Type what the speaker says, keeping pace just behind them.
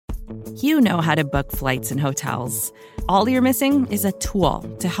You know how to book flights and hotels. All you're missing is a tool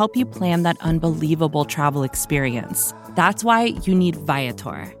to help you plan that unbelievable travel experience. That's why you need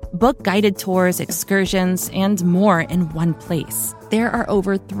Viator. Book guided tours, excursions, and more in one place. There are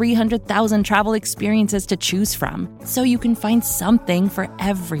over 300,000 travel experiences to choose from, so you can find something for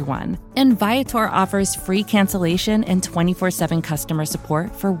everyone. And Viator offers free cancellation and 24/7 customer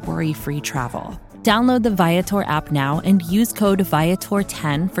support for worry-free travel. Download the Viator app now and use code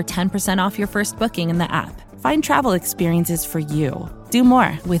Viator10 for 10% off your first booking in the app. Find travel experiences for you. Do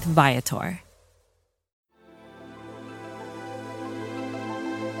more with Viator.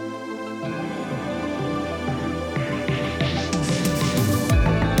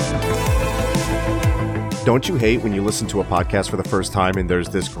 Don't you hate when you listen to a podcast for the first time and there's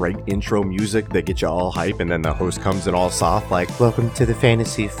this great intro music that gets you all hype and then the host comes in all soft like, "Welcome to the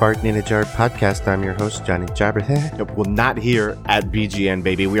Fantasy Farting in a Jar podcast. I'm your host, Johnny Jabber." Well, not here at BGN,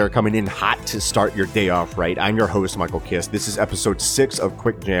 baby. We are coming in hot to start your day off right. I'm your host, Michael Kiss. This is episode 6 of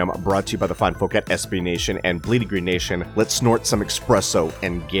Quick Jam, brought to you by the fine folk at SB Nation and Bleeding Green Nation. Let's snort some espresso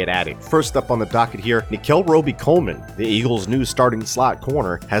and get at it. First up on the docket here, Nickell Robey-Coleman, the Eagles' new starting slot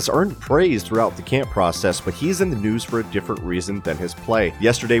corner, has earned praise throughout the camp process, but he's in the news for a different reason than his play.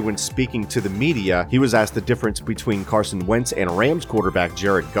 Yesterday, when speaking to the media, he was asked the difference between Carson Wentz and Rams quarterback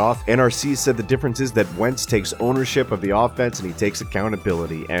Jared Goff. NRC said the difference is that Wentz takes ownership of the offense and he takes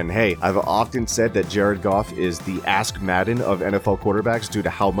accountability. And hey, I've often said that Jared Goff is the Ask Madden of NFL quarterbacks due to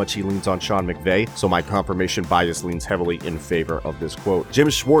how much he leans on Sean McVay, so my confirmation bias leans heavily in favor of this quote. Jim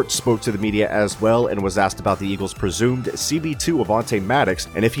Schwartz spoke to the media as well and was asked about the Eagles' presumed CB2 Avonte Maddox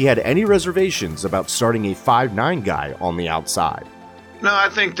and if he had any reservations about starting a 5'9" guy on the outside. No, I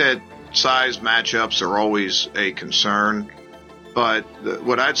think that size matchups are always a concern, but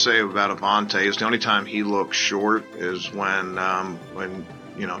what I'd say about Avonte is the only time he looks short is when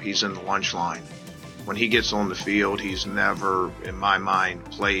he's in the lunch line. When he gets on the field, he's never, in my mind,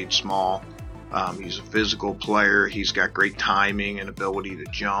 played small. He's a physical player. He's got great timing and ability to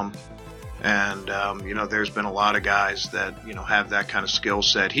jump. And, there's been a lot of guys that, have that kind of skill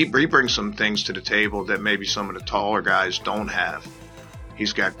set. He brings some things to the table that maybe some of the taller guys don't have.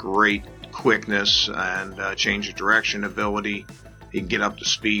 He's got great quickness and change of direction ability. He can get up to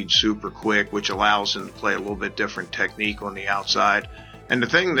speed super quick, which allows him to play a little bit different technique on the outside. And the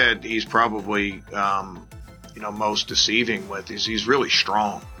thing that he's probably, most deceiving with is he's really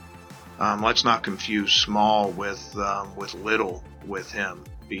strong. Let's not confuse small with little with him.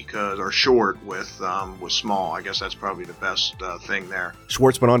 Or short with small. I guess that's probably the best thing there.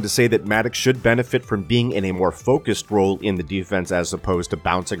 Schwartz went on to say that Maddox should benefit from being in a more focused role in the defense as opposed to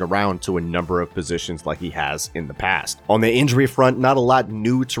bouncing around to a number of positions like he has in the past. On the injury front, not a lot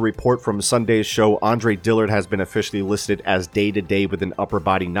new to report from Sunday's show. Andre Dillard has been officially listed as day-to-day with an upper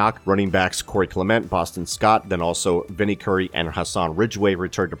body knock. Running backs Corey Clement, Boston Scott, then also Vinny Curry and Hassan Ridgeway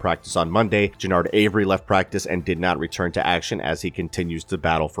returned to practice on Monday. Jannard Avery left practice and did not return to action as he continues to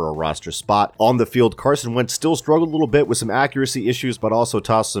battle for a roster spot. On the field, Carson Wentz still struggled a little bit with some accuracy issues, but also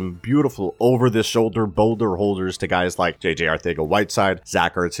tossed some beautiful over-the-shoulder boulder holders to guys like J.J. Arcega-Whiteside,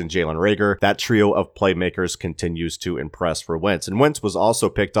 Zach Ertz, and Jalen Reagor. That trio of playmakers continues to impress for Wentz. And Wentz was also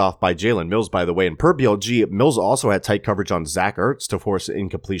picked off by Jalen Mills, by the way. And per BLG, Mills also had tight coverage on Zach Ertz to force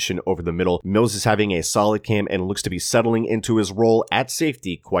incompletion over the middle. Mills is having a solid camp and looks to be settling into his role at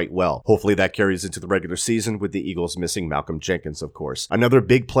safety quite well. Hopefully that carries into the regular season with the Eagles missing Malcolm Jenkins, of course. Another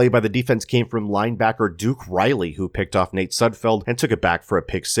big play by the defense came from linebacker Duke Riley, who picked off Nate Sudfeld and took it back for a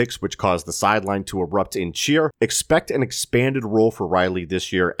pick six, which caused the sideline to erupt in cheer. Expect an expanded role for Riley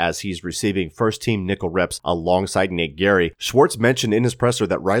this year as he's receiving first-team nickel reps alongside Nate Gary. Schwartz mentioned in his presser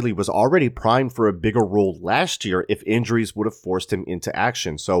that Riley was already primed for a bigger role last year if injuries would have forced him into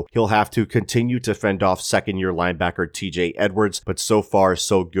action, so he'll have to continue to fend off second-year linebacker TJ Edwards, but so far,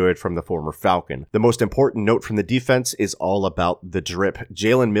 so good from the former Falcon. The most important note from the defense is all about the drip.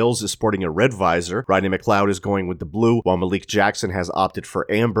 Jalen Mills is sporting a red visor, Rodney McLeod is going with the blue, while Malik Jackson has opted for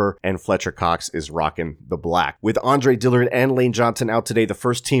amber, and Fletcher Cox is rocking the black. With Andre Dillard and Lane Johnson out today, the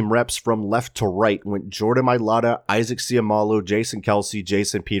first team reps from left to right went Jordan Mailata, Isaac Seumalo, Jason Kelsey,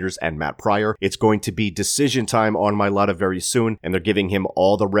 Jason Peters, and Matt Pryor. It's going to be decision time on Mailata very soon, and they're giving him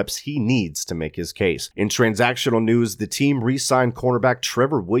all the reps he needs to make his case. In transactional news, the team re-signed cornerback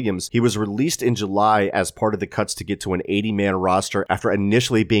Trevor Williams. He was released in July as part of the cuts to get to an 80-man roster after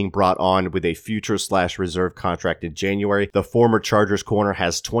initially being brought on with a future/reserve contract in January. The former Chargers corner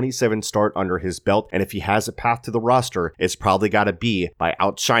has 27 start under his belt, and if he has a path to the roster, it's probably got to be by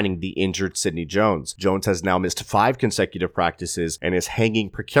outshining the injured Sidney Jones. Jones has now missed 5 consecutive practices and is hanging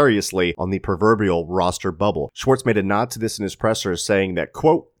precariously on the proverbial roster bubble. Schwartz made a nod to this in his presser, saying that,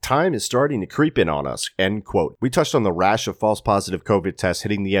 quote, time is starting to creep in on us, end quote. We touched on the rash of false positive COVID tests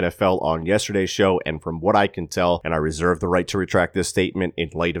hitting the NFL on yesterday's show, and from what I can tell, and I reserve the right to retract this statement in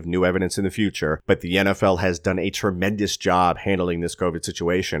light of new evidence in the future, but the NFL has done a tremendous job handling this COVID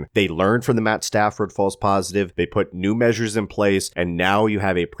situation. They learned from the Matt Stafford false positive, they put new measures in place, and now you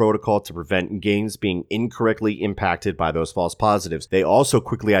have a protocol to prevent games being incorrectly impacted by those false positives. They also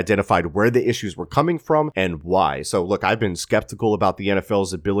quickly identified where the issues were coming from and why. So look, I've been skeptical about the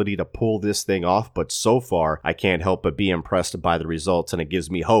NFL's ability to pull this thing off, but so far, I can't help but be impressed by the results, and it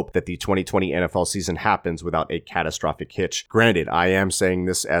gives me hope that the 2020 NFL season happens without a catastrophic hitch. Granted, I am saying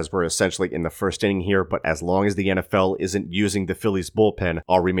this as we're essentially in the first inning here, but as long as the NFL isn't using the Phillies bullpen,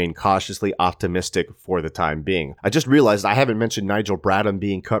 I'll remain cautiously optimistic for the time being. I just realized I haven't mentioned Nigel Bradham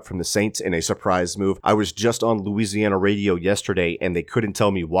being cut from the Saints in a surprise move. I was just on Louisiana radio yesterday, and they couldn't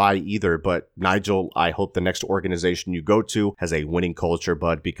tell me why either, but Nigel, I hope the next organization you go to has a winning culture,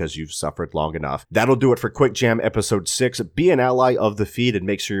 bud, because you've suffered long enough. That'll do it for Quick Jam episode 6. Be an ally of the feed and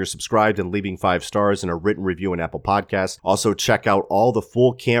make sure you're subscribed and leaving 5 stars and a written review in Apple Podcasts. Also, check out all the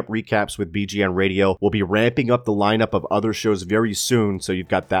full camp recaps with BGN Radio. We'll be ramping up the lineup of other shows very soon, so you've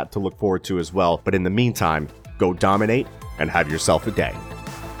got that to look forward to as well. But in the meantime, go dominate and have yourself a day.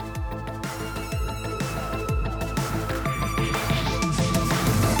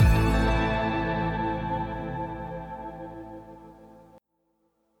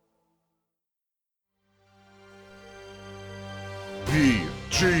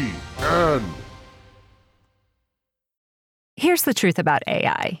 BGN. Here's the truth about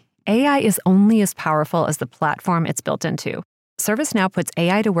AI. AI is only as powerful as the platform it's built into. ServiceNow puts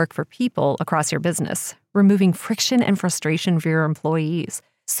AI to work for people across your business, removing friction and frustration for your employees,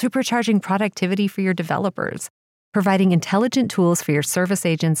 supercharging productivity for your developers, providing intelligent tools for your service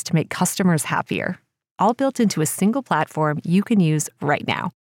agents to make customers happier. All built into a single platform you can use right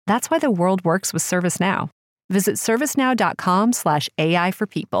now. That's why the world works with ServiceNow. Visit servicenow.com/AI for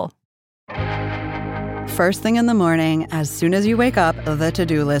people. First thing in the morning, as soon as you wake up, the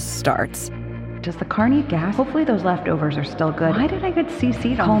to-do list starts. Does the car need gas? Hopefully those leftovers are still good. Why did I get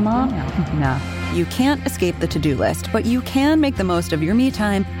CC'd on Mom? No. You can't escape the to-do list, but you can make the most of your me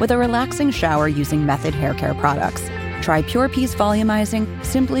time with a relaxing shower using Method Hair Care products. Try Pure Peace Volumizing,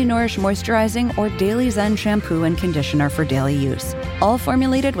 Simply Nourish Moisturizing, or Daily Zen Shampoo and Conditioner for daily use. All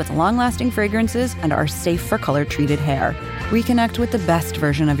formulated with long-lasting fragrances and are safe for color-treated hair. Reconnect with the best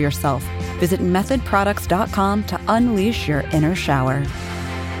version of yourself. Visit methodproducts.com to unleash your inner shower.